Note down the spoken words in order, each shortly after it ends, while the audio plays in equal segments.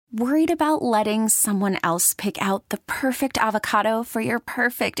Worried about letting someone else pick out the perfect avocado for your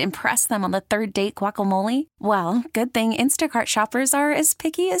perfect impress them on the third date guacamole? Well, good thing Instacart shoppers are as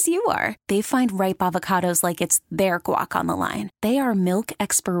picky as you are. They find ripe avocados like it's their guac on the line. They are milk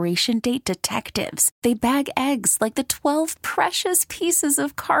expiration date detectives. They bag eggs like the 12 precious pieces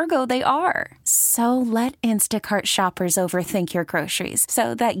of cargo they are. So let Instacart shoppers overthink your groceries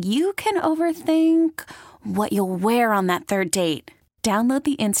so that you can overthink what you'll wear on that third date. Download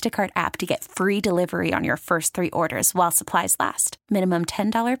the Instacart app to get free delivery on your first 3 orders while supplies last. Minimum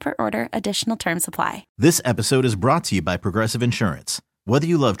 $10 per order. Additional terms apply. This episode is brought to you by Progressive Insurance. Whether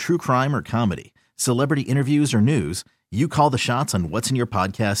you love true crime or comedy, celebrity interviews or news, you call the shots on what's in your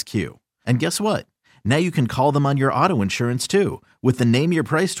podcast queue. And guess what? Now you can call them on your auto insurance too with the Name Your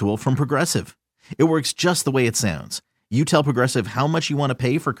Price tool from Progressive. It works just the way it sounds. You tell Progressive how much you want to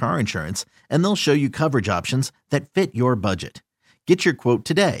pay for car insurance, and they'll show you coverage options that fit your budget. Get your quote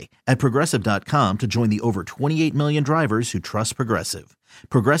today at Progressive.com to join the over 28 million drivers who trust Progressive.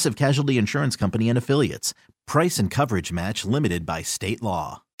 Progressive Casualty Insurance Company and Affiliates. Price and coverage match limited by state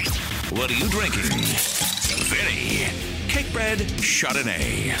law. What are you drinking? Vinny. Cake Bread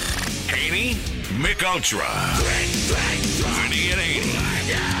Chardonnay. Haynie. Mick Ultra. Vinny and Haynie.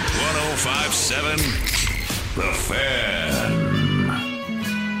 105.7 The Fan.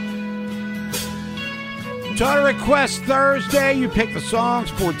 Total Request Thursday. You pick the songs,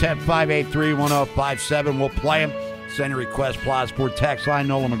 410-583-1057. We'll play them. Send a request, Plasport text line,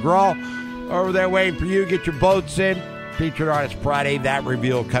 Nola McGraw. Over there waiting for you. Get your votes in. Featured Artist Friday. That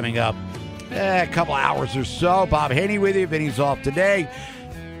reveal coming up a couple hours or so. Bob Haynie with you. Vinny's off today.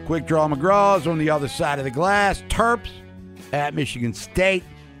 Quick Draw McGraw's on the other side of the glass. Terps at Michigan State.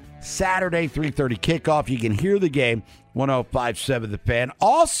 Saturday, 3:30 kickoff. You can hear the game, 105.7 The Fan.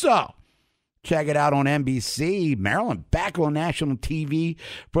 Also, check it out on NBC. Maryland back on national TV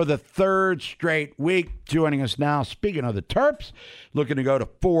for the third straight week. Joining us now, speaking of the Terps, looking to go to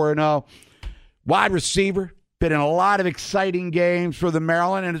 4-0. Wide receiver, been in a lot of exciting games for the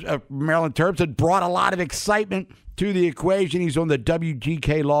Maryland Terps. Had brought a lot of excitement to the equation. He's on the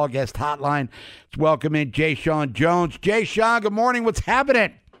WGK Law Guest Hotline. Let's welcome in Jay Sean Jones. Jay Sean, good morning. What's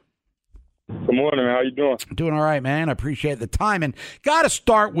happening? Good morning, man. How you doing? Doing all right, man. I appreciate the time. And got to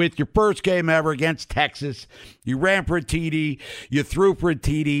start with your first game ever against Texas. You ran for a TD. You threw for a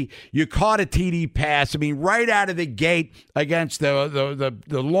TD. You caught a TD pass. I mean, right out of the gate against the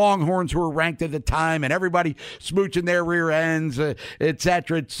Longhorns, who were ranked at the time, and everybody smooching their rear ends, et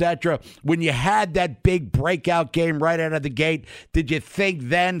cetera, et cetera. When you had that big breakout game right out of the gate, did you think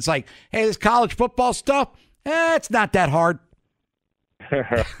then, it's like, hey, this college football stuff, it's not that hard?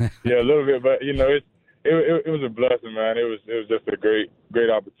 Yeah, a little bit, but it was a blessing, man. It was just a great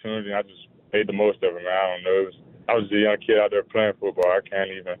opportunity. I just made the most of it, man. I don't know. I was a young kid out there playing football. I can't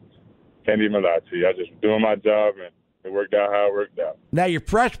even lie to you. I just doing my job, and it worked out how it worked out. Now, your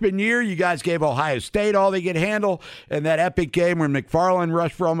freshman year, you guys gave Ohio State all they could handle in that epic game where McFarland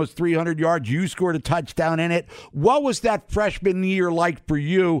rushed for almost 300 yards. You scored a touchdown in it. What was that freshman year like for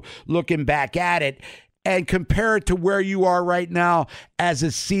you, looking back at it? And compare it to where you are right now as a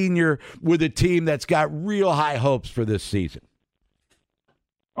senior with a team that's got real high hopes for this season.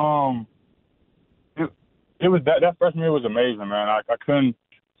 It was that freshman year was amazing, man. I couldn't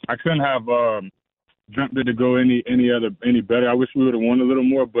have dreamt it to go any better. I wish we would have won a little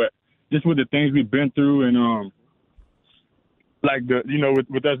more, but just with the things we've been through, and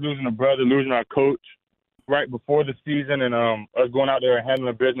with us losing a brother, losing our coach right before the season, and us going out there and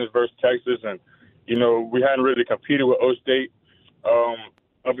handling business versus Texas, and we hadn't really competed with O-State up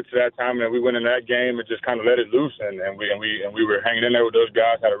until that time, and we went in that game and just kind of let it loose, and we were hanging in there with those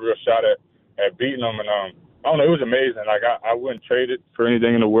guys, had a real shot at beating them, and I don't know, it was amazing. Like I wouldn't trade it for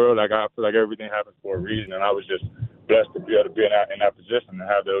anything in the world. Like I feel like everything happens for a reason, and I was just blessed to be able to be in that position and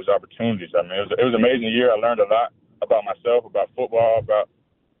have those opportunities. I mean, it was an amazing year. I learned a lot about myself, about football, about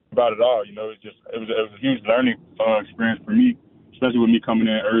it all. It was a huge learning experience for me, especially with me coming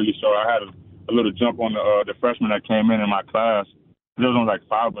in early. So I had a little jump on the freshmen that came in my class. There was only like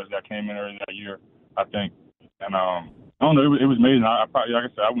 5 of us that came in early that year, I think. And I don't know, it was amazing. I probably, like I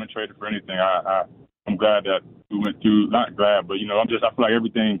said, I wouldn't trade it for anything. I'm glad that we went through. Not glad, but I feel like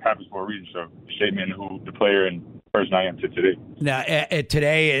everything happens for a reason. So it shaped me into the player and person I am to today. Now,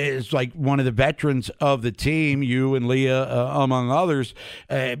 today is like one of the veterans of the team, you and Leah, among others.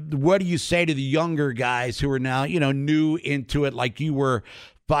 What do you say to the younger guys who are now, new into it, like you were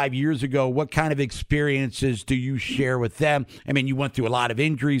 5 years ago. What kind of experiences do you share with them? I mean, you went through a lot of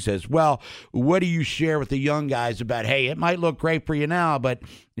injuries as well. What do you share with the young guys about, hey, it might look great for you now, but,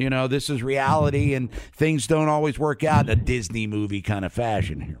 this is reality and things don't always work out in a Disney movie kind of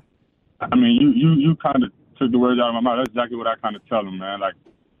fashion here? I mean, you kind of took the words out of my mouth. That's exactly what I kind of tell them, man. Like,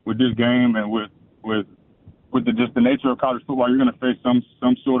 with this game and with just the nature of college football, you're going to face some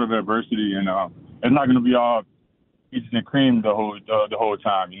sort of adversity, and it's not going to be all peaches and cream the whole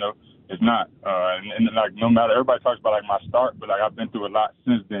time. It's not. And like, no matter, everybody talks about like my start, but like I've been through a lot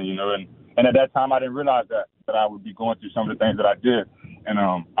since then. And at that time I didn't realize that I would be going through some of the things that I did. And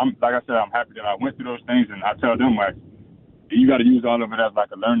I'm like I said, I'm happy that I went through those things, and I tell them like, you got to use all of it as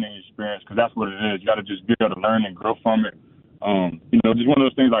like a learning experience, because that's what it is. You got to just be able to learn and grow from it. Just one of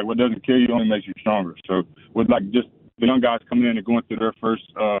those things, like, what doesn't kill you only makes you stronger. So with like just the young guys coming in and going through their first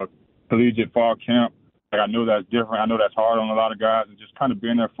collegiate fall camp, like, I know that's different. I know that's hard on a lot of guys, and just kind of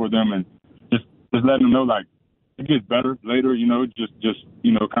being there for them and just letting them know, like, it gets better later, just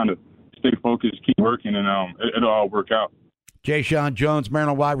kind of stay focused, keep working, and it'll all work out. Jay-Sean Jones,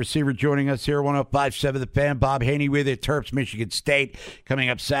 Maryland wide receiver, joining us here, 105.7 The Fan. Bob Haynie with you. Terps, Michigan State, coming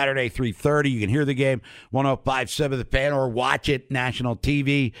up Saturday, 3:30. You can hear the game, 105.7 The Fan, or watch it, national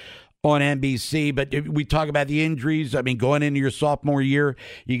TV on NBC. But if we talk about the injuries, I mean, going into your sophomore year,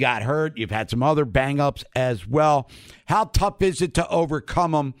 you got hurt. You've had some other bang-ups as well. How tough is it to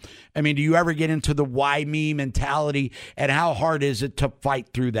overcome them? I mean, do you ever get into the why me mentality, and how hard is it to fight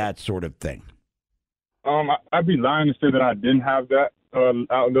through that sort of thing? I'd be lying to say that I didn't have that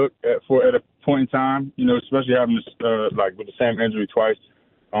outlook at a point in time, especially having this, like, with the same injury twice.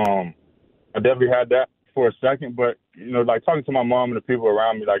 I definitely had that for a second, but, like, talking to my mom and the people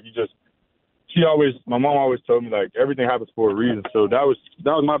around me, like, my mom always told me, like, everything happens for a reason. So that was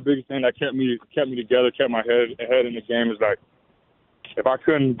my biggest thing that kept me together, kept my head in the game, is like, if I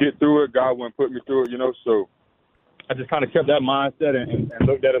couldn't get through it, God wouldn't put me through it, so I just kind of kept that mindset and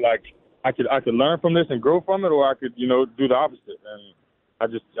looked at it like, I could learn from this and grow from it, or I could, do the opposite. And I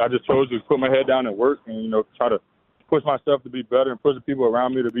just chose to put my head down and work and, try to push myself to be better and push the people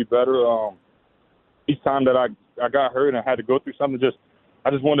around me to be better. Each time that I got hurt and I had to go through something, I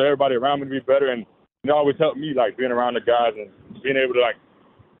just wanted everybody around me to be better. And it always helped me, like, being around the guys and being able to, like,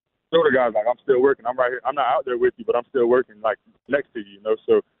 show the guys, like, I'm still working. I'm right here. I'm not out there with you, but I'm still working, like, next to you,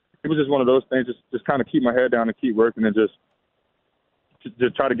 So it was just one of those things, just kind of keep my head down and keep working and just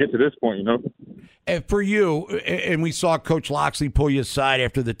try to get to this point, And for you, and we saw Coach Loxley pull you aside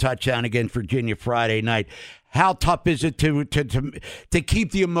after the touchdown against Virginia Friday night. How tough is it to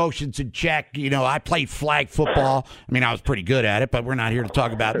keep the emotions in check? I played flag football. I mean, I was pretty good at it, but we're not here to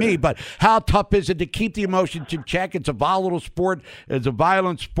talk about me. But how tough is it to keep the emotions in check? It's a volatile sport. It's a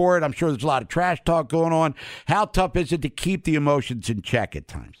violent sport. I'm sure there's a lot of trash talk going on. How tough is it to keep the emotions in check at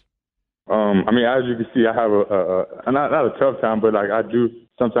times? I mean, as you can see, I have not a tough time, but like I do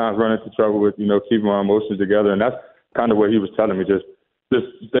sometimes run into trouble with, keeping my emotions together. And that's kind of what he was telling me, just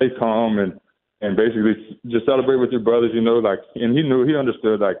stay calm and basically just celebrate with your brothers, like, and he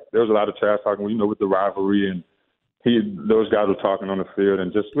understood, like, there was a lot of trash talking, with the rivalry, and those guys were talking on the field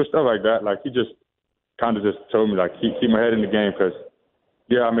and just with stuff like that. Like, he just kind of just told me, like, keep my head in the game, because,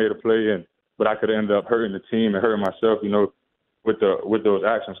 yeah, I made a play, but I could end up hurting the team and hurting myself, with those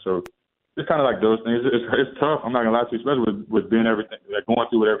actions. So it's kind of like those things. It's tough. I'm not gonna lie to you, especially with being everything, like, going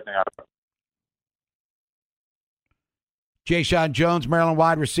through with everything. Jay-Sean Jones, Maryland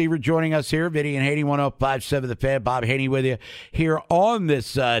wide receiver, joining us here. Vinny and Haynie, 105.7 The Fan. Bob Haynie with you here on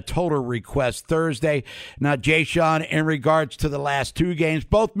this Total Request Thursday. Now, Jay-Sean, in regards to the last two games,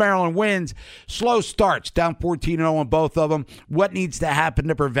 both Maryland wins. Slow starts, down 14-0 on both of them. What needs to happen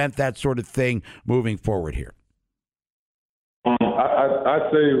to prevent that sort of thing moving forward here? I'd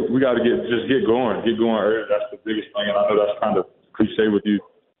say we got to get going early. That's the biggest thing, and I know that's kind of cliche with you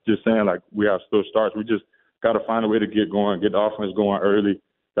just saying, like, we have slow starts. We just got to find a way to get going, get the offense going early.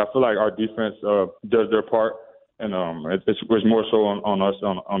 I feel like our defense does their part, and it's more so on us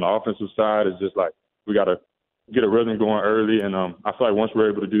on the offensive side. It's just like we got to get a rhythm going early, and I feel like once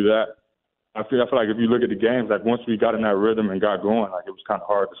we're able to do that, I feel like if you look at the games, like, once we got in that rhythm and got going, like, it was kind of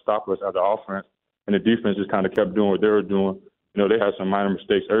hard to stop us as the offense, and the defense just kind of kept doing what they were doing. They had some minor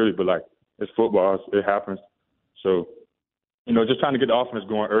mistakes early, but, like, it's football. It happens. So, just trying to get the offense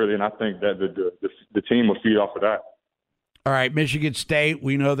going early, and I think that the team will feed off of that. All right, Michigan State,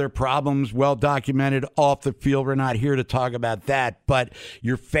 we know their problems, well documented off the field. We're not here to talk about that, but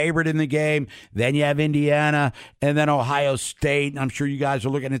your favorite in the game, then you have Indiana, and then Ohio State. I'm sure you guys are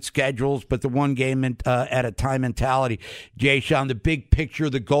looking at schedules, but the one game at a time mentality. Jay-Sean, the big picture,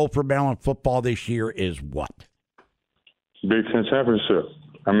 the goal for Maryland football this year is what? Big Ten championship.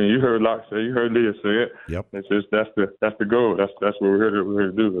 I mean, you heard Locke say, you heard Leah say it. Yep. It's just that's the goal. That's what we're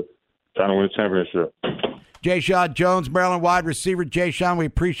here to do. Trying to win a championship. Jay-Sean Jones, Maryland wide receiver. Jay-Sean, we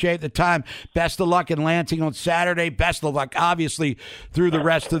appreciate the time. Best of luck in Lansing on Saturday. Best of luck, obviously, through the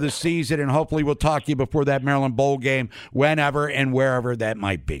rest of the season, and hopefully we'll talk to you before that Maryland Bowl game, whenever and wherever that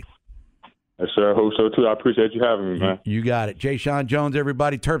might be. Yes, sir. I hope so, too. I appreciate you having me, man. You got it. Jay-Sean Jones,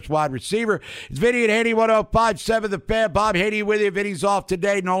 everybody, Terps wide receiver. It's Vinny and Haynie, 105.7 The Fan. Bob Haynie with you. Vinny's off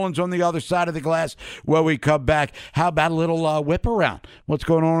today. Nolan's on the other side of the glass when we come back. How about a little whip around? What's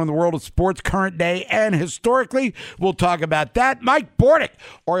going on in the world of sports, current day and historically? We'll talk about that. Mike Bordick,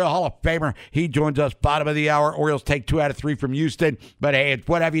 Oriole Hall of Famer. He joins us bottom of the hour. Orioles take 2 out of 3 from Houston. But, hey, it's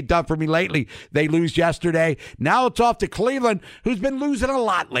what have you done for me lately? They lose yesterday. Now it's off to Cleveland, who's been losing a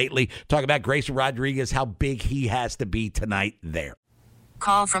lot lately. Talk about Grayson Rodriguez, how big he has to be tonight there.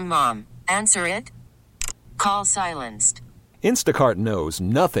 Call from mom. Answer it. Call silenced. Instacart knows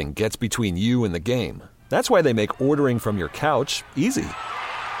nothing gets between you and the game. That's why they make ordering from your couch easy.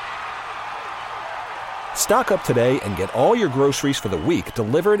 Stock up today and get all your groceries for the week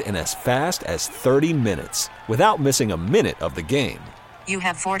delivered in as fast as 30 minutes without missing a minute of the game. You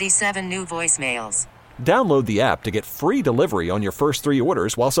have 47 new voicemails. Download the app to get free delivery on your first 3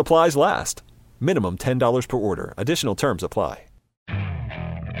 orders while supplies last. Minimum $10 per order. Additional terms apply.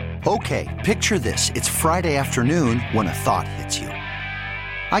 Okay, picture this. It's Friday afternoon when a thought hits you.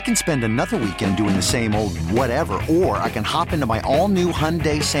 I can spend another weekend doing the same old whatever, or I can hop into my all-new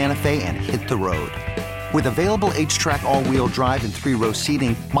Hyundai Santa Fe and hit the road. With available H-Track all-wheel drive and 3-row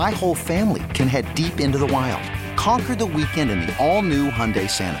seating, my whole family can head deep into the wild. Conquer the weekend in the all-new Hyundai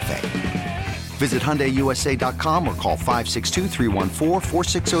Santa Fe. Visit HyundaiUSA.com or call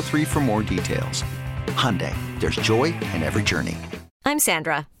 562-314-4603 for more details. Hyundai, there's joy in every journey. I'm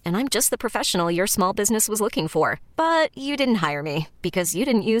Sandra, and I'm just the professional your small business was looking for. But you didn't hire me because you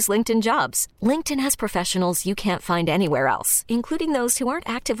didn't use LinkedIn Jobs. LinkedIn has professionals you can't find anywhere else, including those who aren't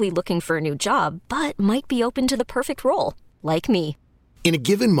actively looking for a new job, but might be open to the perfect role, like me. In a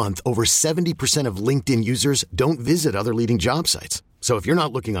given month, over 70% of LinkedIn users don't visit other leading job sites. So if you're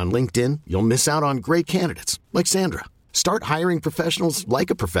not looking on LinkedIn, you'll miss out on great candidates like Sandra. Start hiring professionals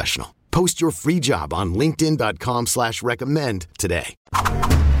like a professional. Post your free job on linkedin.com/recommend today.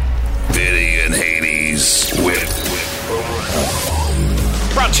 Vinny and Haynie's Whip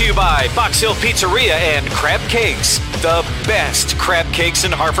Around. Brought to you by Box Hill Pizzeria and Crab Cakes. The best crab cakes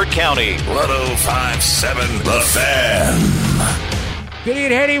in Harford County. 105.7 The Fan. Vinny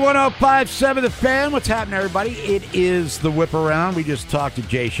and Haynie, 105.7 The Fan. What's happening, everybody? It is the Whip Around. We just talked to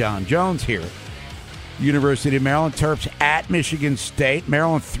Jay-Sean Jones here. University of Maryland Terps at Michigan State.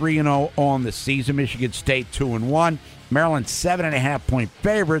 Maryland 3-0 on the season. Michigan State 2-1. Maryland 7.5-point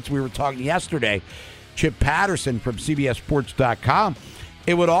favorites. We were talking yesterday. Chip Patterson from CBSSports.com.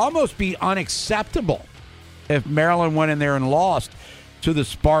 It would almost be unacceptable if Maryland went in there and lost to the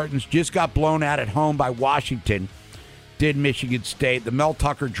Spartans. Just got blown out at home by Washington. Did Michigan State. The Mel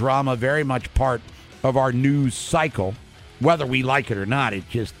Tucker drama, very much part of our news cycle. Whether we like it or not, it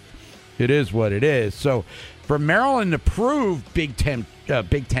is what it is. So for Maryland to prove Big Ten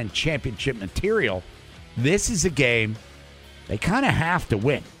championship material, this is a game they kind of have to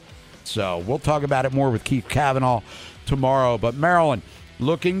win. So we'll talk about it more with Keith Cavanaugh tomorrow. But Maryland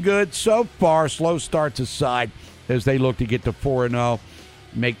looking good so far. Slow starts aside as they look to get to 4-0,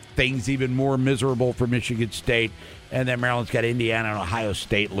 make things even more miserable for Michigan State. And then Maryland's got Indiana and Ohio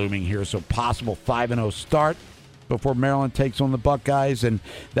State looming here. So possible 5-0 start before Maryland takes on the Buckeyes, and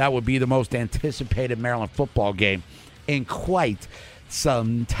that would be the most anticipated Maryland football game in quite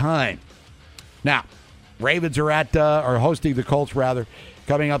some time. Now, Ravens are hosting the Colts,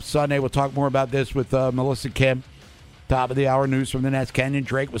 coming up Sunday. We'll talk more about this with Melissa Kim. Top of the hour news from the Nets. Kenyon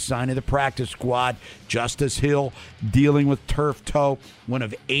Drake was signed to the practice squad. Justice Hill dealing with turf toe. One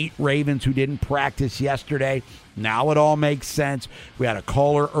of 8 Ravens who didn't practice yesterday. Now it all makes sense. We had a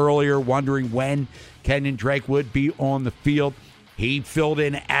caller earlier wondering when Kenyon Drake would be on the field. He filled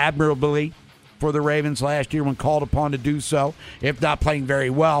in admirably for the Ravens last year when called upon to do so, if not playing very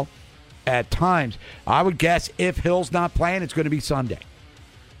well at times. I would guess if Hill's not playing, it's going to be Sunday.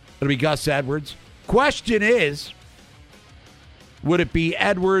 It'll be Gus Edwards. Question is, would it be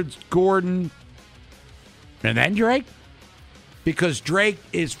Edwards, Gordon, and then Drake? Because Drake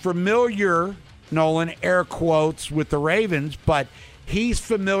is familiar, Nolan, air quotes, with the Ravens, but he's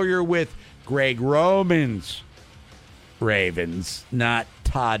familiar with Greg Roman's Ravens, not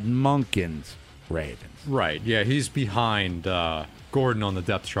Todd Monken's Ravens. Right, yeah, he's behind Gordon on the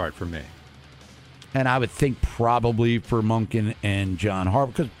depth chart for me. And I would think probably for Monken and John Harbaugh,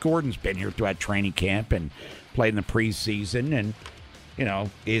 because Gordon's been here throughout training camp and played in the preseason, and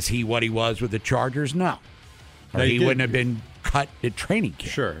is he what he was with the Chargers? No. Or he wouldn't have been cut at training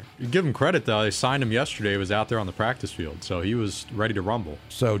camp. Sure. You give him credit, though. They signed him yesterday. He was out there on the practice field, so he was ready to rumble.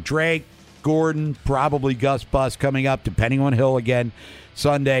 So Drake, Gordon, probably Gus Bus coming up, depending on Hill again.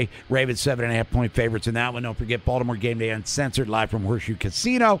 Sunday, Ravens 7.5-point favorites in that one. Don't forget Baltimore Game Day Uncensored live from Horseshoe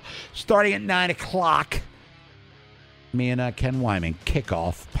Casino starting at 9 o'clock. Me and Ken Wyman,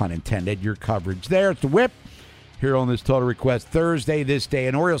 kickoff, pun intended, your coverage there. It's the Whip here on this Total Request Thursday, this day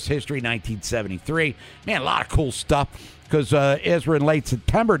in Orioles history, 1973. Man, a lot of cool stuff because as we're in late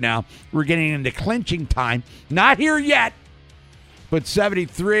September now, we're getting into clinching time. Not here yet, but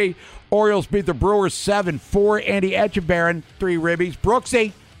 73. Orioles beat the Brewers 7-4. Andy Etchebarren, 3 ribbies.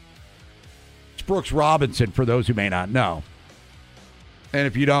 Brooksy. It's Brooks Robinson, for those who may not know. And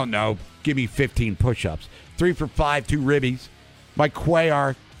if you don't know, give me 15 push-ups. 3 for 5, 2 ribbies. Mike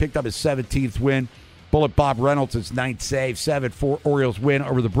Cuellar picked up his 17th win. Bullet Bob Reynolds, his 9th save. 7-4 Orioles win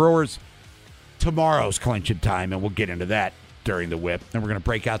over the Brewers. Tomorrow's clinching time, and we'll get into that during the Whip. And we're going to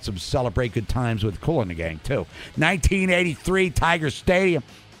break out some Celebrate Good Times with Cool in the Gang, too. 1983, Tiger Stadium.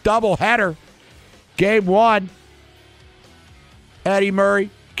 Doubleheader. Game 1. Eddie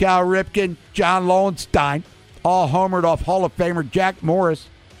Murray, Cal Ripken, John Lowenstein, all homered off Hall of Famer Jack Morris.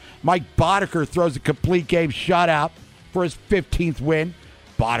 Mike Boddicker throws a complete game shutout for his 15th win.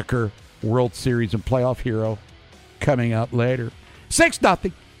 Boddicker, World Series and playoff hero, coming up later.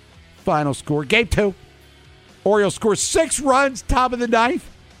 6-0. Final score. Game 2. Orioles score 6 runs, top of the 9th.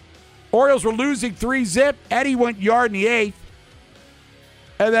 Orioles were losing 3-0. Eddie went yard in the 8th.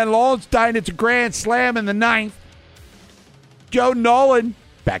 And then Lowenstein, it's a grand slam in the 9th. Joe Nolan,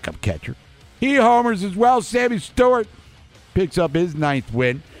 backup catcher, he homers as well. Sammy Stewart picks up his 9th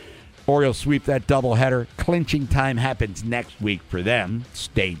win. Orioles sweep that doubleheader. Clinching time happens next week for them.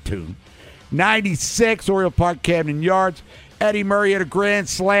 Stay tuned. 96, Oriole Park, Camden Yards. Eddie Murray had a grand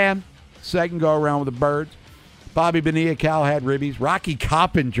slam. Second go-around with the Birds. Bobby Bonilla, Cal had ribbies. Rocky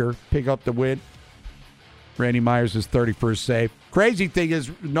Coppinger pick up the win. Randy Myers' 31st save. Crazy thing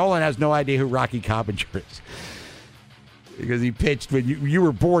is, Nolan has no idea who Rocky Coppinger is. Because he pitched when you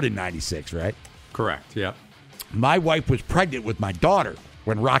were born in 96, right? Correct, yeah. My wife was pregnant with my daughter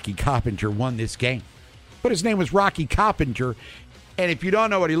when Rocky Coppinger won this game. But his name was Rocky Coppinger. And if you don't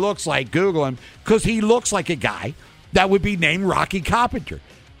know what he looks like, Google him, because he looks like a guy that would be named Rocky Coppinger.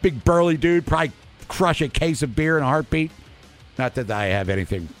 Big burly dude, probably crush a case of beer in a heartbeat. Not that I have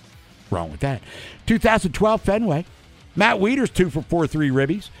anything wrong with that. 2012 Fenway. Matt Wieters 2 for 4, 3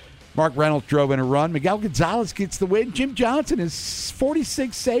 ribbies. Mark Reynolds drove in a run. Miguel Gonzalez gets the win. Jim Johnson is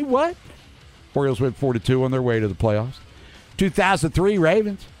 46. Say what? Orioles win 4-2 on their way to the playoffs. 2003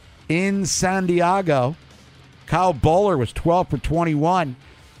 Ravens in San Diego. Kyle Bowler was 12 for 21,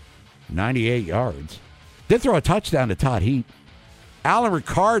 98 yards. Did throw a touchdown to Todd Heap. Alan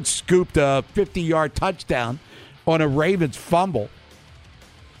Ricard scooped a 50-yard touchdown on a Ravens fumble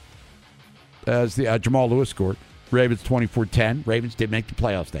as the Jamal Lewis scored. Ravens 24-10. Ravens did make the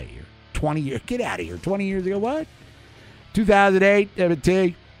playoffs that year. 20 years. Get out of here. 20 years ago, what? 2008,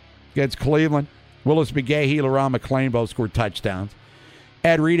 M&T against Cleveland. Willis McGahee, LaRon McClain both scored touchdowns.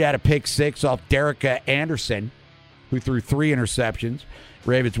 Ed Reed had a pick 6 off Derek Anderson, who threw 3 interceptions.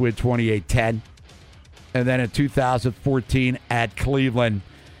 Ravens win 28-10. And then in 2014 at Cleveland,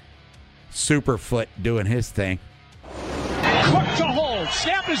 Superfoot doing his thing. Quick to hold.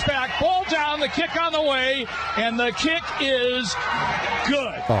 Snap is back. Ball down. The kick on the way. And the kick is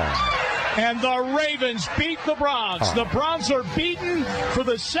good. Oh. And the Ravens beat the Browns. The Browns are beaten for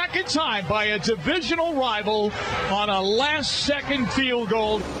the second time by a divisional rival on a last-second field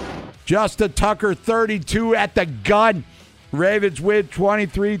goal. Justin Tucker, 32 at the gun. Ravens win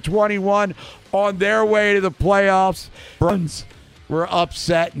 23-21 on their way to the playoffs. Browns were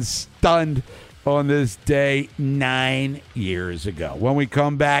upset and stunned on this day 9 years ago. When we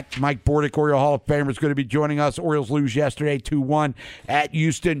come back, Mike Bordick, Oriole Hall of Famer, is going to be joining us. Orioles lose yesterday 2-1 at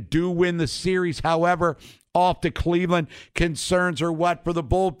Houston. Do win the series, however, off to Cleveland. Concerns are what for the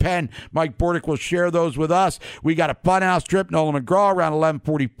bullpen? Mike Bordick will share those with us. We got a funhouse trip, Nolan McGraw, around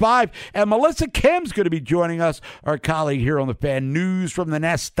 11:45. And Melissa Kim's going to be joining us, our colleague here on the Fan. News from the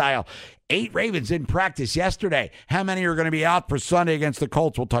Nest style. 8 Ravens in practice yesterday. How many are going to be out for Sunday against the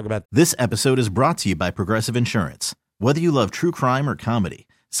Colts? We'll talk about that. This episode is brought to you by Progressive Insurance. Whether you love true crime or comedy,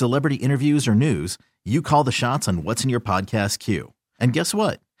 celebrity interviews or news, you call the shots on what's in your podcast queue. And guess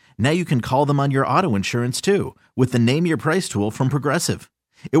what? Now you can call them on your auto insurance too with the Name Your Price tool from Progressive.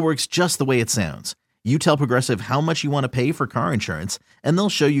 It works just the way it sounds. You tell Progressive how much you want to pay for car insurance, and they'll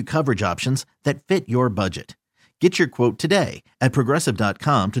show you coverage options that fit your budget. Get your quote today at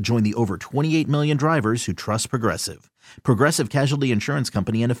Progressive.com to join the over 28 million drivers who trust Progressive. Progressive Casualty Insurance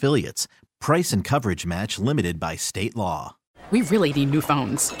Company and Affiliates. Price and coverage match limited by state law. We really need new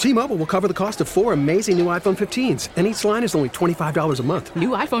phones. T-Mobile will cover the cost of 4 amazing new iPhone 15s, and each line is only $25 a month. New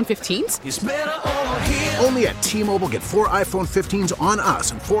iPhone 15s? It's better over here. Only at T-Mobile, get 4 iPhone 15s on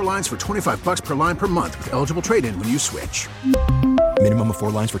us and 4 lines for $25 per line per month with eligible trade-in when you switch. Minimum of 4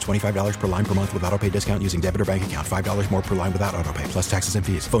 lines for $25 per line per month with autopay discount using debit or bank account. $5 more per line without autopay, plus taxes and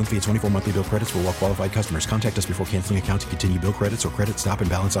fees. Phone fee at 24 monthly bill credits for well-qualified customers. Contact us before canceling account to continue bill credits or credit stop and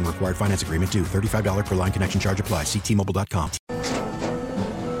balance on required finance agreement due. $35 per line connection charge applies. See T-Mobile.com.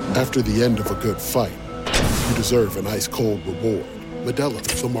 After the end of a good fight, you deserve an ice-cold reward. Modelo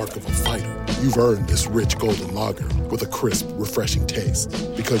is the mark of a fighter. You've earned this rich golden lager with a crisp, refreshing taste.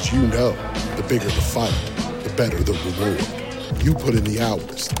 Because you know, the bigger the fight, the better the reward. You put in the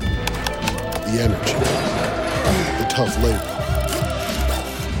hours, the energy, the tough labor.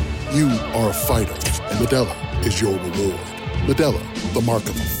 You are a fighter, and Modelo is your reward. Modelo, the mark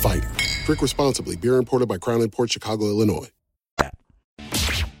of a fighter. Drink responsibly. Beer imported by Crown Imports, Chicago, Illinois.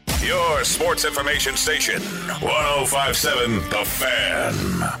 Your sports information station, 105.7 The Fan.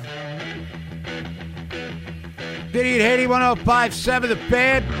 Vinny and Haney, 105.7 The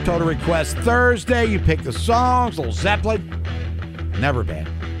Fan. Total Request Thursday. You pick the songs. Little Zeppelin. Never bad.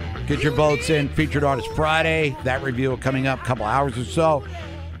 Get your votes in. Featured Artist Friday. That review coming up a couple hours or so.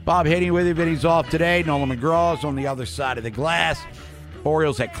 Bob Haynie with you. Vinny's off today. Nolan McGraw's on the other side of the glass.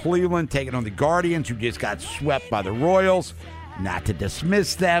 Orioles at Cleveland taking on the Guardians, who just got swept by the Royals. Not to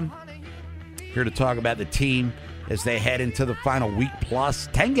dismiss them. Here to talk about the team as they head into the final week plus.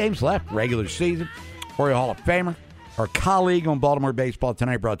 10 games left, regular season. Oriole Hall of Famer, our colleague on Baltimore Baseball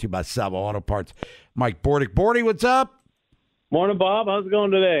Tonight, brought to you by Salvo Auto Parts, Mike Bordick. Bordy, what's up? Morning, Bob. How's it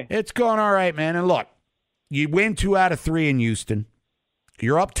going today? It's going all right, man. And look, you win 2 out of 3 in Houston.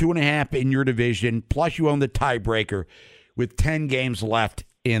 You're up 2.5 in your division, plus you own the tiebreaker with 10 games left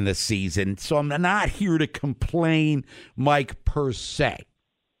in the season. So I'm not here to complain, Mike, per se,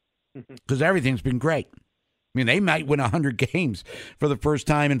 because everything's been great. I mean, they might win 100 games for the first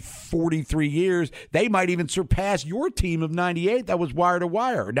time in 43 years. They might even surpass your team of 98 that was wire to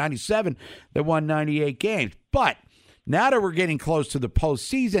wire, or 97 that won 98 games. But now that we're getting close to the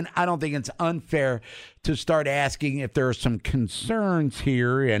postseason, I don't think it's unfair to start asking if there are some concerns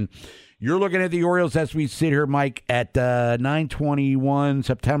here. And you're looking at the Orioles as we sit here, Mike, at 9/21,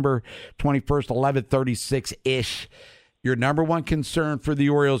 September 21st, 11:36-ish. Your number one concern for the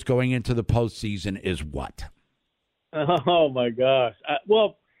Orioles going into the postseason is what? Oh, my gosh.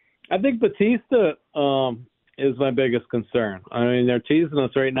 Well, I think Batista is my biggest concern. I mean, they're teasing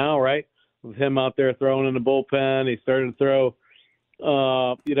us right now, right, with him out there throwing in the bullpen. He started to throw,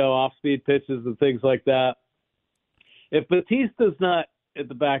 off-speed pitches and things like that. If Batista's not at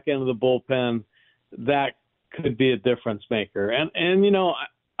the back end of the bullpen, that could be a difference maker. And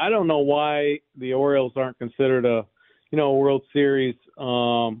I don't know why the Orioles aren't considered a World Series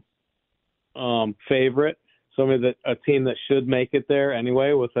favorite, a team that should make it there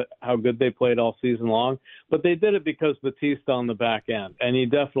anyway with how good they played all season long. But they did it because Batista on the back end, and you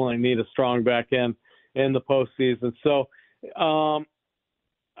definitely need a strong back end in the postseason. So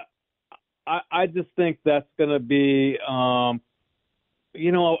I just think that's going to be a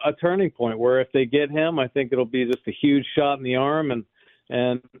turning point where if they get him, I think it'll be just a huge shot in the arm and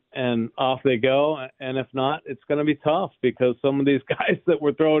off they go. And if not, it's going to be tough because some of these guys that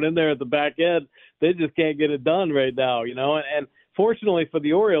were thrown in there at the back end, they just can't get it done right now, And fortunately for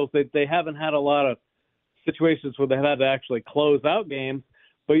the Orioles, they haven't had a lot of situations where they've had to actually close out games,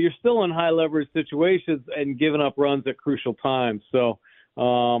 but you're still in high leverage situations and giving up runs at crucial times. So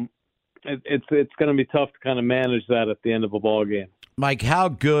it's going to be tough to kind of manage that at the end of a ball game. Mike, how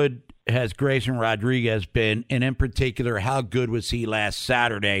good has Grayson Rodriguez been, and in particular, how good was he last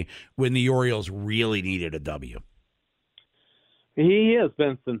Saturday when the Orioles really needed a W? He has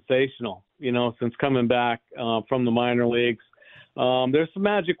been sensational, since coming back from the minor leagues. There's some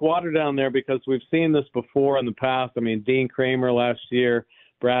magic water down there because we've seen this before in the past. I mean, Dean Kramer last year,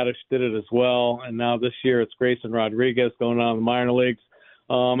 Bradish did it as well, and now this year it's Grayson Rodriguez going on in the minor leagues.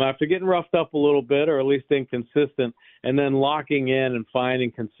 After getting roughed up a little bit, or at least inconsistent, and then locking in and finding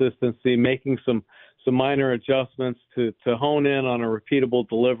consistency, making some minor adjustments to hone in on a repeatable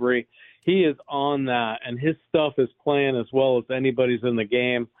delivery. He is on that, and his stuff is playing as well as anybody's in the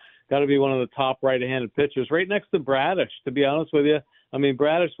game. Got to be one of the top right-handed pitchers, right next to Bradish, to be honest with you. I mean,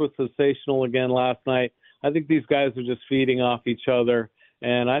 Bradish was sensational again last night. I think these guys are just feeding off each other,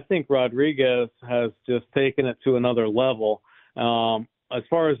 and I think Rodriguez has just taken it to another level. As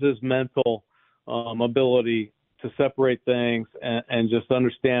far as his mental ability separate things and just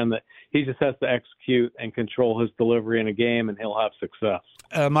understand that he just has to execute and control his delivery in a game, and he'll have success.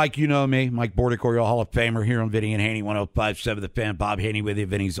 Mike, you know me, Mike Bordick, Oriole Hall of Famer here on Vinny and Haynie, 105.7 The Fan. Bob Haynie with you.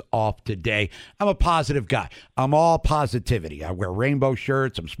 Vinny's off today. I'm a positive guy. I'm all positivity. I wear rainbow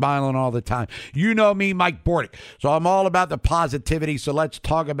shirts. I'm smiling all the time. You know me, Mike Bordick. So I'm all about the positivity. So let's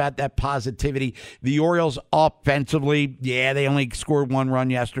talk about that positivity. The Orioles offensively, yeah, they only scored one run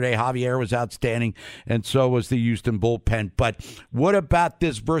yesterday. Javier was outstanding, and so was the Houston bullpen. But what about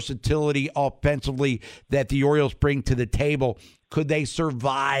this versatility offensively that the Orioles bring to the table? Could they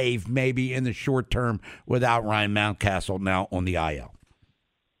survive maybe in the short term without Ryan Mountcastle now on the IL?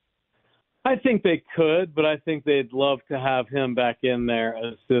 I think they could, but I think they'd love to have him back in there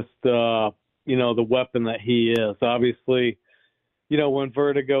as just, the weapon that he is. Obviously, when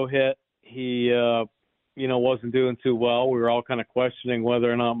Vertigo hit, he, wasn't doing too well. We were all kind of questioning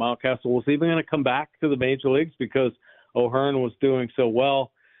whether or not Mountcastle was even going to come back to the major leagues because O'Hearn was doing so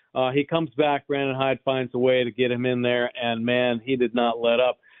well. He comes back. Brandon Hyde finds a way to get him in there, and, man, he did not let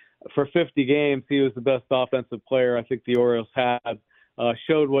up. For 50 games, he was the best offensive player I think the Orioles had,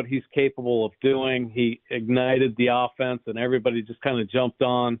 showed what he's capable of doing. He ignited the offense, and everybody just kind of jumped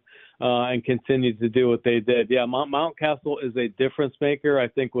on and continued to do what they did. Yeah, Mountcastle is a difference maker, I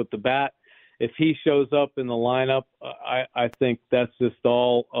think, with the bat. If he shows up in the lineup, I think that's just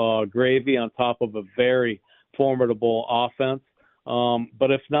all gravy on top of a very formidable offense.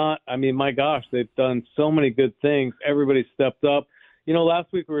 But if not, I mean, my gosh, they've done so many good things. Everybody stepped up.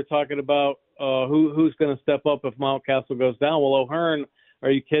 Last week we were talking about who's going to step up if Mountcastle goes down. Well, O'Hearn,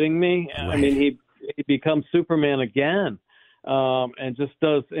 are you kidding me? Right. I mean, he becomes Superman again and just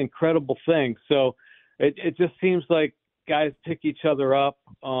does incredible things. So it just seems like guys pick each other up.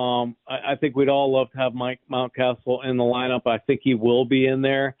 I think we'd all love to have Mike Mountcastle in the lineup. I think he will be in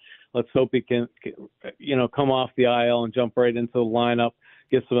there. Let's hope he can, come off the IL and jump right into the lineup,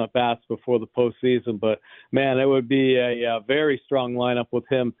 get some at-bats before the postseason. But, man, it would be a very strong lineup with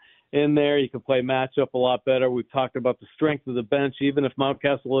him in there. You can play matchup a lot better. We've talked about the strength of the bench. Even if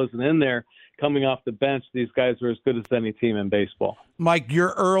Mountcastle isn't in there, coming off the bench, these guys are as good as any team in baseball. Mike,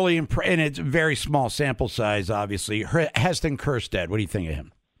 you're early, and it's a very small sample size, obviously. Heston Kjerstad, what do you think of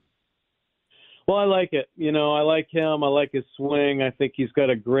him? Well, I like it. I like him. I like his swing. I think he's got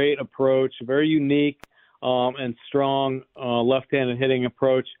a great approach, very unique and strong left-handed hitting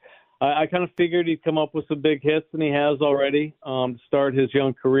approach. I kind of figured he'd come up with some big hits, and he has already to start his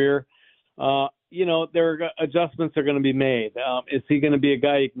young career. Adjustments are going to be made. Is he going to be a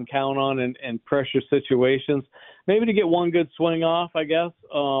guy you can count on in pressure situations? Maybe to get one good swing off, I guess.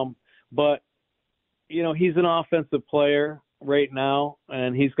 But he's an offensive player right now,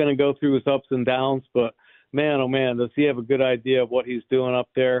 and he's going to go through his ups and downs. But, man, oh, man, does he have a good idea of what he's doing up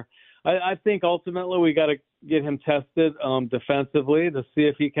there. I think ultimately we got to get him tested defensively to see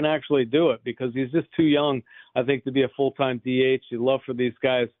if he can actually do it, because he's just too young, I think, to be a full-time DH. You'd love for these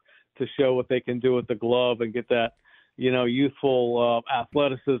guys to show what they can do with the glove and get that, youthful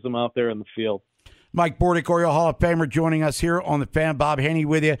athleticism out there in the field. Mike Bordick, Oriole Hall of Famer, joining us here on The Fan. Bob Haynie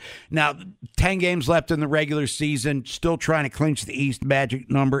with you. Now, 10 games left in the regular season, still trying to clinch the East. Magic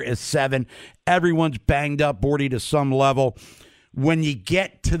number is 7. Everyone's banged up, Bordy, to some level. When you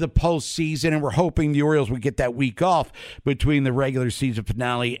get to the postseason, and we're hoping the Orioles would get that week off between the regular season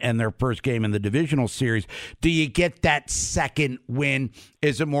finale and their first game in the divisional series, do you get that second win?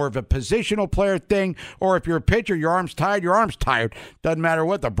 Is it more of a positional player thing? Or if you're a pitcher, your arm's tired, your arm's tired. Doesn't matter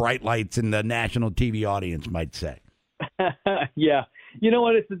what the bright lights and the national TV audience might say. Yeah. You know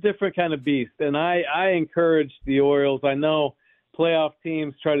what? It's a different kind of beast. And I encourage the Orioles. I know playoff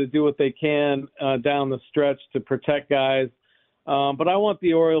teams try to do what they can down the stretch to protect guys. But I want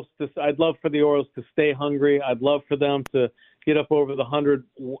the Orioles I'd love for the Orioles to stay hungry. I'd love for them to get up over the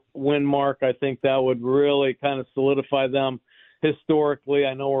 100-win mark. I think that would really kind of solidify them historically.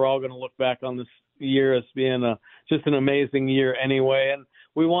 I know we're all going to look back on this year as being just an amazing year anyway. And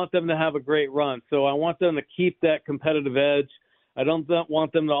we want them to have a great run. So I want them to keep that competitive edge. I don't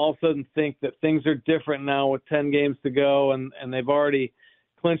want them to all of a sudden think that things are different now with 10 games to go and they've already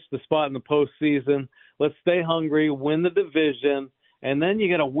clinched the spot in the postseason. Let's stay hungry, win the division, and then you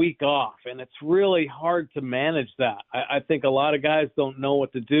get a week off, and it's really hard to manage that. I think a lot of guys don't know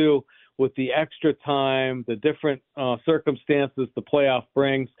what to do with the extra time, the different circumstances the playoff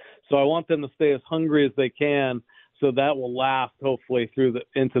brings. So I want them to stay as hungry as they can, so that will last hopefully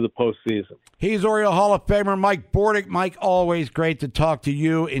into the postseason. He's Oriole Hall of Famer Mike Bordick. Mike, always great to talk to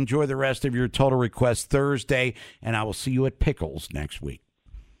you. Enjoy the rest of your Total Request Thursday, and I will see you at Pickles next week.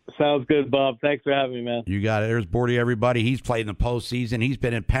 Sounds good, Bob. Thanks for having me, man. You got it. There's Bordy, everybody. He's played in the postseason. He's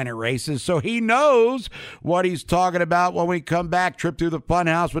been in pennant races, so he knows what he's talking about when we come back. Trip through the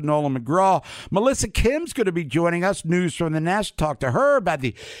Funhouse with Nolan McGraw. Melissa Kim's going to be joining us. News from the Nest. Talk to her about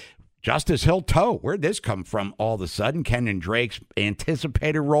the Justice Hill toe. Where'd this come from all of a sudden? Kenyon Drake's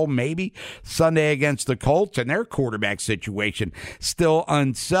anticipated role maybe Sunday against the Colts, and their quarterback situation still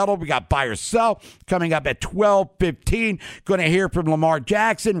unsettled. We got Buy or Sell coming up at 12:15. Going to hear from Lamar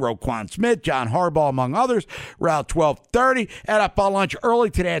Jackson, Roquan Smith, John Harbaugh, among others, around 12:30. And up on lunch early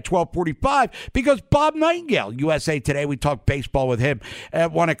today at 12:45 because Bob Nightingale, USA Today, we talked baseball with him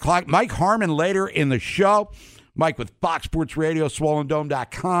at 1 o'clock. Mike Harmon later in the show. Mike with Fox Sports Radio,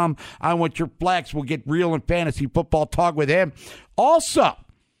 SwollenDome.com. I Want Your Flex. We'll get real and fantasy football talk with him. Also,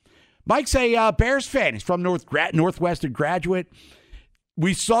 Mike's a Bears fan. He's from Northwestern graduate.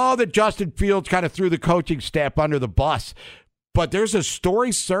 We saw that Justin Fields kind of threw the coaching staff under the bus, but there's a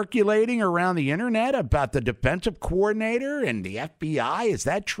story circulating around the internet about the defensive coordinator and the FBI. Is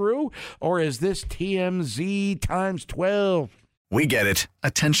that true? Or is this TMZ times 12? We get it.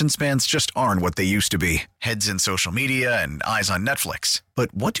 Attention spans just aren't what they used to be. Heads in social media and eyes on Netflix.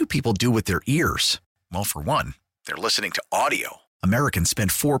 But what do people do with their ears? Well, for one, they're listening to audio. Americans spend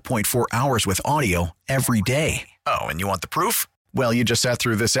 4.4 hours with audio every day. Oh, and you want the proof? Well, you just sat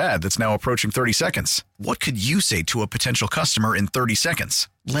through this ad that's now approaching 30 seconds. What could you say to a potential customer in 30 seconds?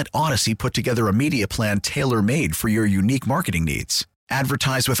 Let Odyssey put together a media plan tailor-made for your unique marketing needs.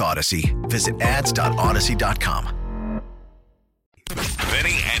 Advertise with Odyssey. Visit ads.odyssey.com.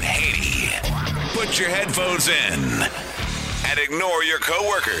 Vinny and Haney. Put your headphones in and ignore your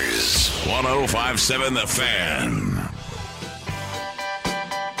coworkers. 105.7 The Fan.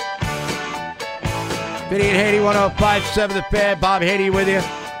 Vinny and Haney, 105.7 The Fan. Bob Haynie with you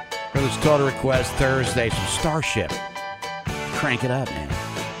for this Total Request Thursday. Some Starship. Crank it up, man.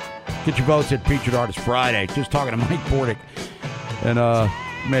 Get your votes at Featured Artist Friday. Just talking to Mike Bordick and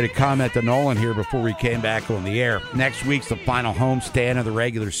made a comment to Nolan here before we came back on the air. Next week's the final homestand of the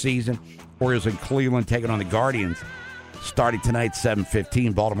regular season. Orioles in Cleveland taking on the Guardians. Starting tonight,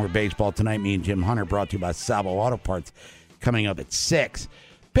 7:15. Baltimore baseball tonight. Me and Jim Hunter brought to you by Salvo Auto Parts. Coming up at 6.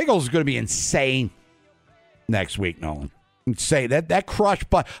 Pickles is going to be insane next week, Nolan. Say that crush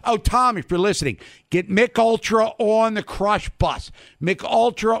bus. Oh, Tom, if you're listening, get Mick Ultra on the crush bus. Mick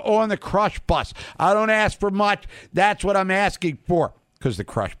Ultra on the crush bus. I don't ask for much. That's what I'm asking for. Because the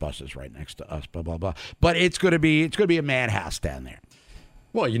crush bus is right next to us, blah, blah, blah. But it's going to be a madhouse down there.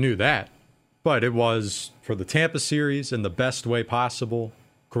 Well, you knew that. But it was for the Tampa series in the best way possible.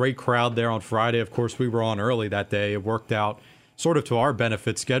 Great crowd there on Friday. Of course, we were on early that day. It worked out sort of to our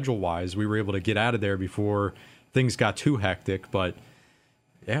benefit schedule-wise. We were able to get out of there before things got too hectic. But,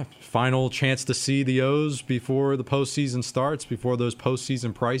 yeah, final chance to see the O's before the postseason starts, before those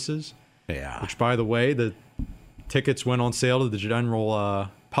postseason prices. Yeah. Which, by the way, the tickets went on sale to the general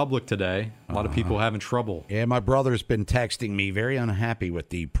public today. A lot of people having trouble. Yeah, my brother's been texting me, very unhappy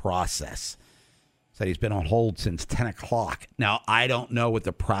with the process. Said he's been on hold since 10 o'clock. Now, I don't know what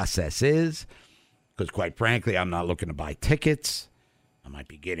the process is, because quite frankly, I'm not looking to buy tickets. I might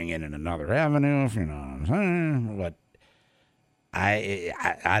be getting in another avenue, if you know what I'm saying. But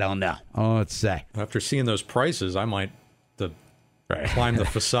I don't know. Oh, let's say. After seeing those prices, I might climb the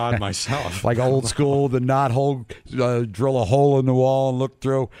facade myself. Like old school, the knot hole, drill a hole in the wall and look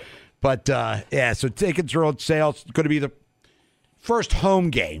through. But, yeah, so tickets are on sale. It's going to be the first home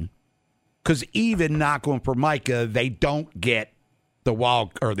game. Because even, knock on for Micah, they don't get the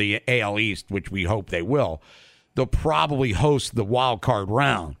the AL East, which we hope they will. They'll probably host the wild card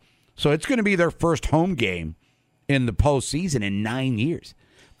round. So it's going to be their first home game in the postseason in 9 years.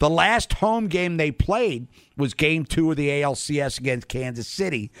 The last home game they played was Game 2 of the ALCS against Kansas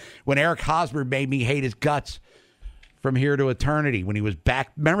City when Eric Hosmer made me hate his guts from here to eternity when he was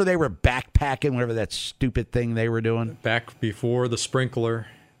back. Remember they were backpacking, whatever that stupid thing they were doing? Back before the sprinkler,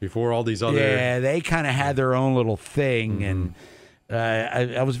 before all these other... Yeah, they kind of had their own little thing, and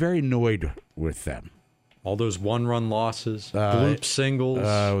I was very annoyed with them. All those one-run losses, bloop singles.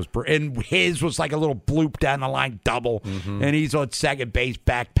 And his was like a little bloop down the line double, and he's on second base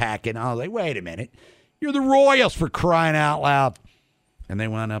backpacking. I was like, wait a minute. You're the Royals, for crying out loud. And they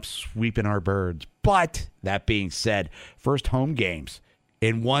wound up sweeping our birds. But, that being said, first home games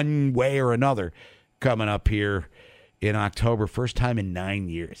in one way or another coming up here in October. First time in 9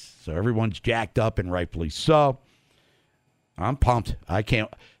 years. So everyone's jacked up, and rightfully so. I'm pumped.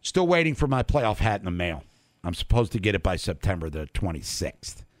 Still waiting for my playoff hat in the mail. I'm supposed to get it by September the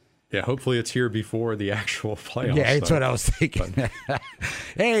 26th. Yeah, hopefully it's here before the actual playoffs. Yeah, that's what I was thinking.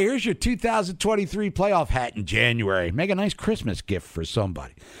 Hey, here's your 2023 playoff hat in January. Make a nice Christmas gift for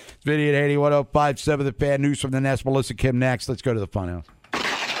somebody. It's Vinny at 81057 The Fan. News from the Nest. Melissa Kim next. Let's go to the Funhouse.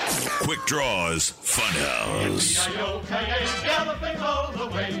 Quick Draws Funhouse.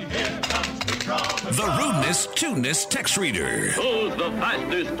 The rudeness, tuneness text reader. Who's the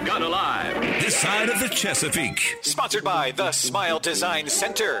fastest gun alive? This side of the Chesapeake. Sponsored by the Smile Design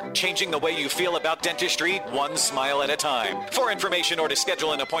Center. Changing the way you feel about dentistry, one smile at a time. For information or to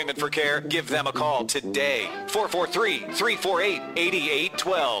schedule an appointment for care, give them a call today.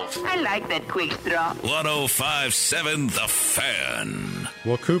 443-348-8812. I like that quick draw. 1057 The Fan.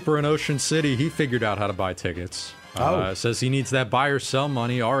 Well, Cooper in Ocean City, he figured out how to buy tickets. Says he needs that buy or sell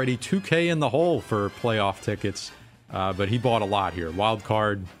money. Already $2K in the hole for playoff tickets. But he bought a lot here. Wild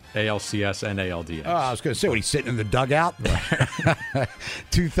card, ALCS, and ALDS. Oh, I was going to say, when he's sitting in the dugout,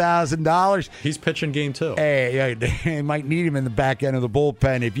 $2,000. He's pitching game 2. Hey, they might need him in the back end of the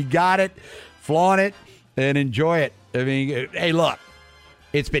bullpen. If you got it, flaunt it and enjoy it. I mean, hey, look,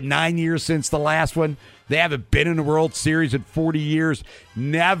 it's been 9 years since the last one. They haven't been in the World Series in 40 years.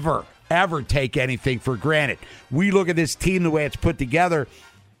 Never, ever take anything for granted. We look at this team the way it's put together,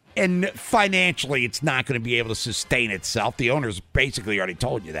 and financially it's not going to be able to sustain itself. The owners basically already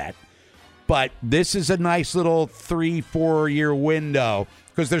told you that. But this is a nice little 3-4 year window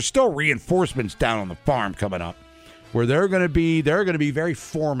because there's still reinforcements down on the farm coming up where they're going to be very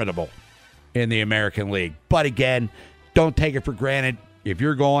formidable in the American League. But again, don't take it for granted. If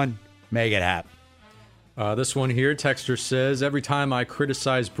you're going, make it happen. This one here, texter says, every time I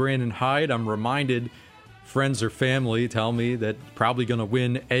criticize Brandon Hyde, I'm reminded friends or family tell me that probably going to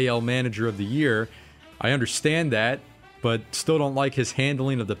win AL Manager of the Year. I understand that, but still don't like his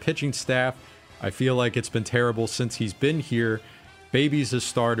handling of the pitching staff. I feel like it's been terrible since he's been here. Babies his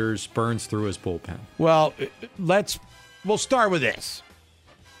starters, burns through his bullpen. Well, we'll start with this.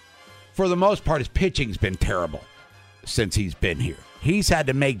 For the most part, his pitching's been terrible since he's been here. He's had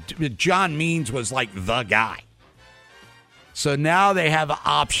to make – John Means was like the guy. So now they have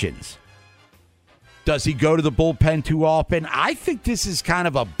options. Does he go to the bullpen too often? I think this is kind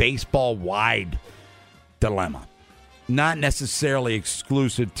of a baseball-wide dilemma. Not necessarily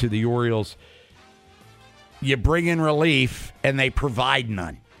exclusive to the Orioles. You bring in relief, and they provide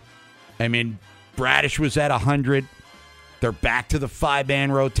none. I mean, Bradish was at 100. They're back to the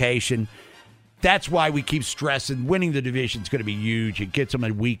 5-man rotation. That's why we keep stressing winning the division is going to be huge. It gets them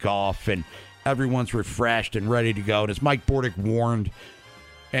a week off, and everyone's refreshed and ready to go. And as Mike Bordick warned,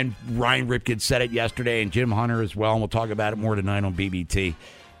 and Ryan Ripken said it yesterday, and Jim Hunter as well, and we'll talk about it more tonight on BBT.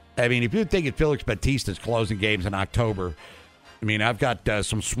 I mean, if you're thinking Felix Bautista's closing games in October, I mean, I've got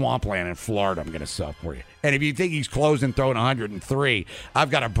some swampland in Florida I'm going to sell for you. And if you think he's closing throwing 103,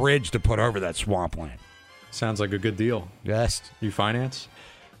 I've got a bridge to put over that swampland. Sounds like a good deal. Yes. You finance?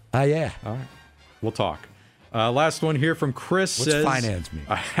 Yeah. All right. We'll talk. Last one here from Chris. What's says, finance mean?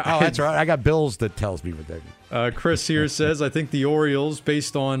 That's right. I got bills that tells me what that means. Chris here says, I think the Orioles,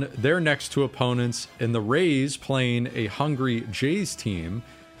 based on their next two opponents and the Rays playing a hungry Jays team,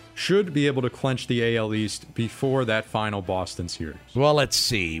 should be able to clinch the AL East before that final Boston series. Well, let's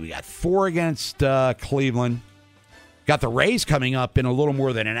see. We got 4 against Cleveland. Got the Rays coming up in a little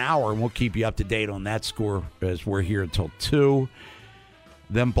more than an hour, and we'll keep you up to date on that score as we're here until 2.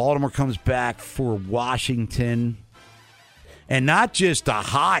 Then Baltimore comes back for Washington. And not just a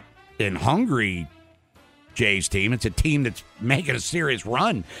hot and hungry Jays team. It's a team that's making a serious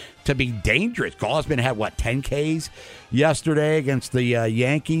run to be dangerous. Gausman had, 10 Ks yesterday against the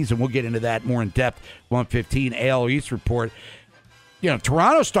Yankees? And we'll get into that more in depth. 1:15 AL East report. You know,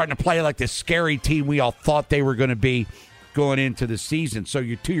 Toronto's starting to play like the scary team we all thought they were going to be going into the season. So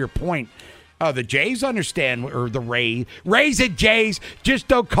to your point, the Jays understand, or the Rays and Jays, just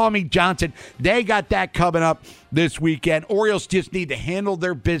don't call me Johnson. They got that coming up this weekend. Orioles just need to handle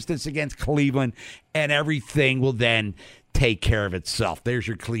their business against Cleveland, and everything will then take care of itself. There's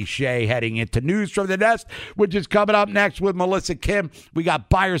your cliche heading into News from the Nest, which is coming up next with Melissa Kim. We got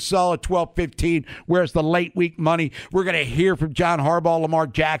buy or sell at 12:15. Where's the late week money? We're going to hear from John Harbaugh, Lamar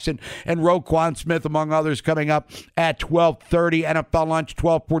Jackson, and Roquan Smith, among others, coming up at 12:30. NFL lunch,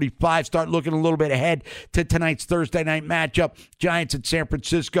 12:45. Start looking a little bit ahead to tonight's Thursday night matchup. Giants at San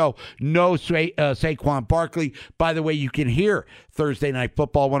Francisco. No Saquon Barkley. By the way, you can hear Thursday Night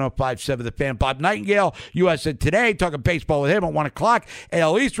Football, 105.7 The Fan. Bob Nightingale, USA Today, talking baseball with him at 1 o'clock.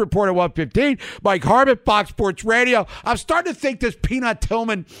 AL East report at 1:15. Mike Harmon, Fox Sports Radio. I'm starting to think this Peanut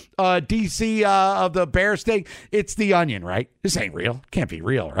Tillman DC of the Bears thing, it's the Onion, right? This ain't real. Can't be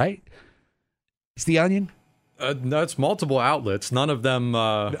real, right? It's the Onion? No, it's multiple outlets. None of them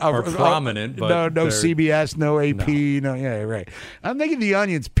are prominent. But no CBS, no AP. No, yeah, right. I'm thinking the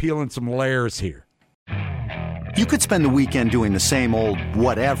Onion's peeling some layers here. You could spend the weekend doing the same old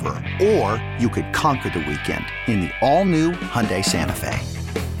whatever, or you could conquer the weekend in the all-new Hyundai Santa Fe.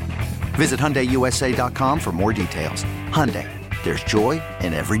 Visit HyundaiUSA.com for more details. Hyundai, there's joy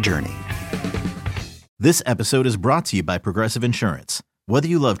in every journey. This episode is brought to you by Progressive Insurance. Whether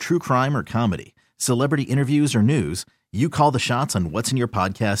you love true crime or comedy, celebrity interviews or news, you call the shots on what's in your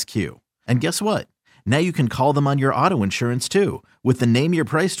podcast queue. And guess what? Now you can call them on your auto insurance too with the Name Your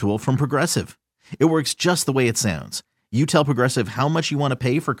Price tool from Progressive. It works just the way it sounds. You tell Progressive how much you want to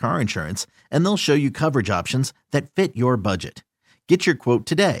pay for car insurance, and they'll show you coverage options that fit your budget. Get your quote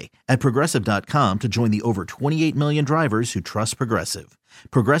today at Progressive.com to join the over 28 million drivers who trust Progressive.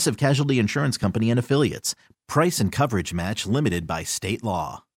 Progressive Casualty Insurance Company and Affiliates. Price and coverage match limited by state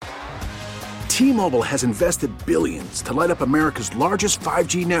law. T-Mobile has invested billions to light up America's largest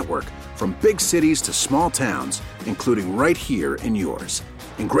 5G network, from big cities to small towns, including right here in yours.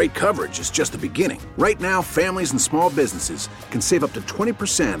 And great coverage is just the beginning. Right now, families and small businesses can save up to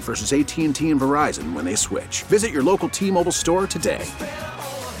 20% versus AT&T and Verizon when they switch. Visit your local T-Mobile store today.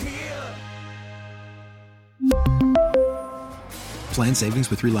 Plan savings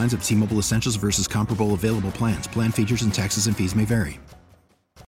with 3 lines of T-Mobile Essentials versus comparable available plans. Plan features and taxes and fees may vary.